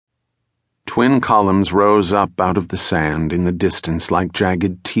Twin columns rose up out of the sand in the distance like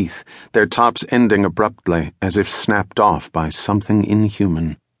jagged teeth, their tops ending abruptly as if snapped off by something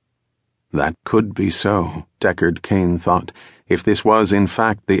inhuman. That could be so, Deckard Cain thought, if this was in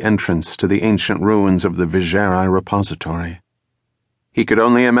fact the entrance to the ancient ruins of the Vigeri repository. He could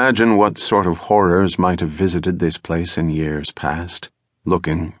only imagine what sort of horrors might have visited this place in years past,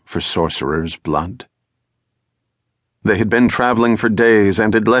 looking for sorcerer's blood. They had been traveling for days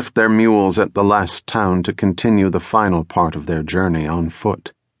and had left their mules at the last town to continue the final part of their journey on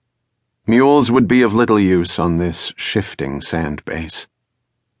foot. Mules would be of little use on this shifting sand base.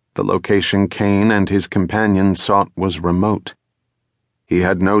 The location Cain and his companion sought was remote. He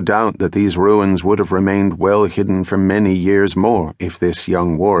had no doubt that these ruins would have remained well hidden for many years more if this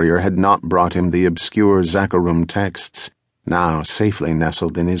young warrior had not brought him the obscure Zakharum texts, now safely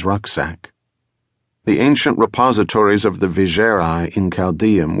nestled in his rucksack. The ancient repositories of the Vigeri in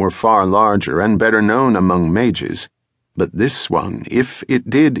Chaldeum were far larger and better known among mages, but this one, if it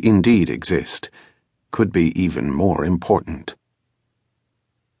did indeed exist, could be even more important.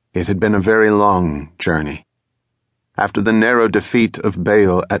 It had been a very long journey. After the narrow defeat of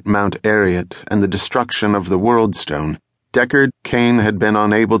Baal at Mount Arreat and the destruction of the World Stone, Deckard Cain had been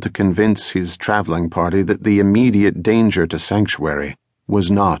unable to convince his traveling party that the immediate danger to Sanctuary was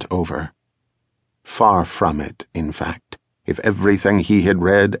not over. Far from it, in fact, if everything he had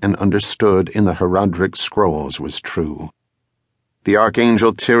read and understood in the Heraldric scrolls was true. The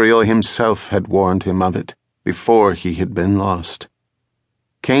Archangel Tyrael himself had warned him of it before he had been lost.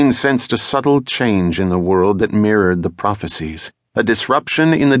 Cain sensed a subtle change in the world that mirrored the prophecies, a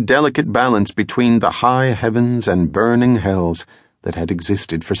disruption in the delicate balance between the high heavens and burning hells that had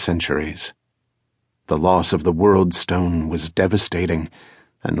existed for centuries. The loss of the World Stone was devastating,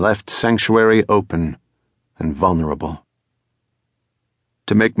 and left Sanctuary open and vulnerable.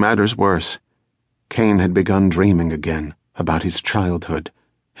 To make matters worse, Cain had begun dreaming again about his childhood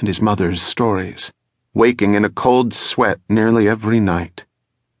and his mother's stories, waking in a cold sweat nearly every night.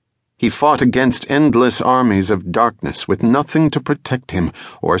 He fought against endless armies of darkness with nothing to protect him,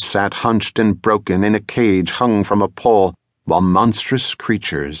 or sat hunched and broken in a cage hung from a pole while monstrous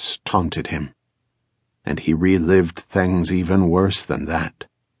creatures taunted him. And he relived things even worse than that.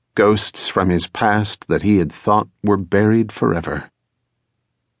 Ghosts from his past that he had thought were buried forever.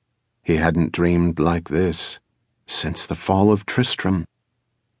 He hadn't dreamed like this since the fall of Tristram.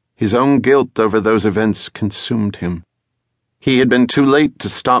 His own guilt over those events consumed him. He had been too late to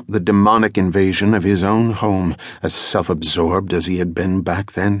stop the demonic invasion of his own home, as self-absorbed as he had been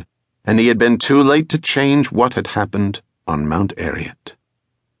back then, and he had been too late to change what had happened on Mount Arreat.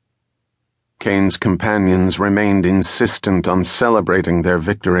 Cain's companions remained insistent on celebrating their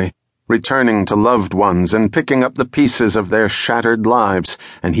victory, returning to loved ones and picking up the pieces of their shattered lives,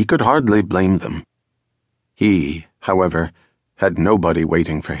 and he could hardly blame them. He, however, had nobody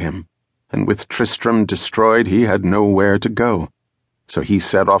waiting for him, and with Tristram destroyed he had nowhere to go, so he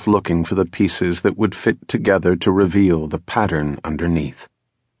set off looking for the pieces that would fit together to reveal the pattern underneath.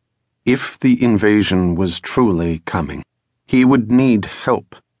 If the invasion was truly coming, he would need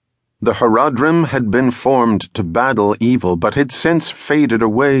help. The Haradrim had been formed to battle evil, but had since faded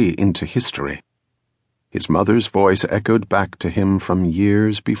away into history. His mother's voice echoed back to him from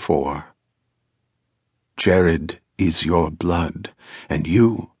years before. Jared is your blood, and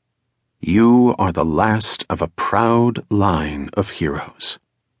you are the last of a proud line of heroes.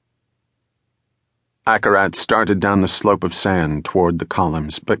 Akarat started down the slope of sand toward the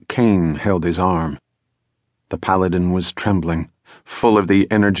columns, but Cain held his arm. The paladin was trembling, full of the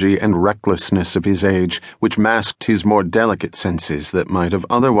energy and recklessness of his age, which masked his more delicate senses that might have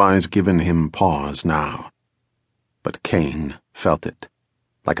otherwise given him pause now. But Cain felt it,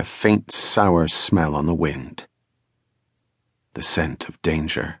 like a faint sour smell on the wind. The scent of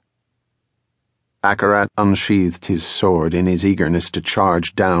danger. Akarat unsheathed his sword in his eagerness to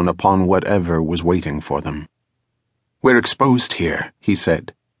charge down upon whatever was waiting for them. "We're exposed here," he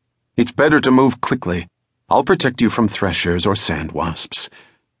said. "It's better to move quickly. I'll protect you from threshers or sand wasps.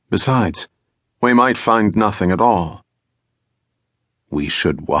 Besides, we might find nothing at all." "We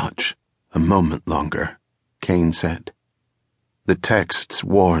should watch a moment longer," Cain said. "The texts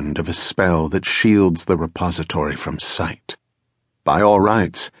warned of a spell that shields the repository from sight. By all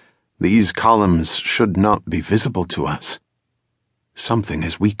rights, these columns should not be visible to us. Something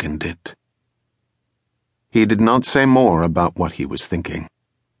has weakened it." He did not say more about what he was thinking.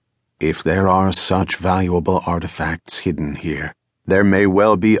 If there are such valuable artifacts hidden here, there may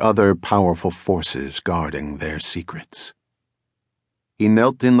well be other powerful forces guarding their secrets. He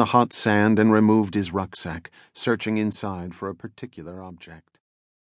knelt in the hot sand and removed his rucksack, searching inside for a particular object.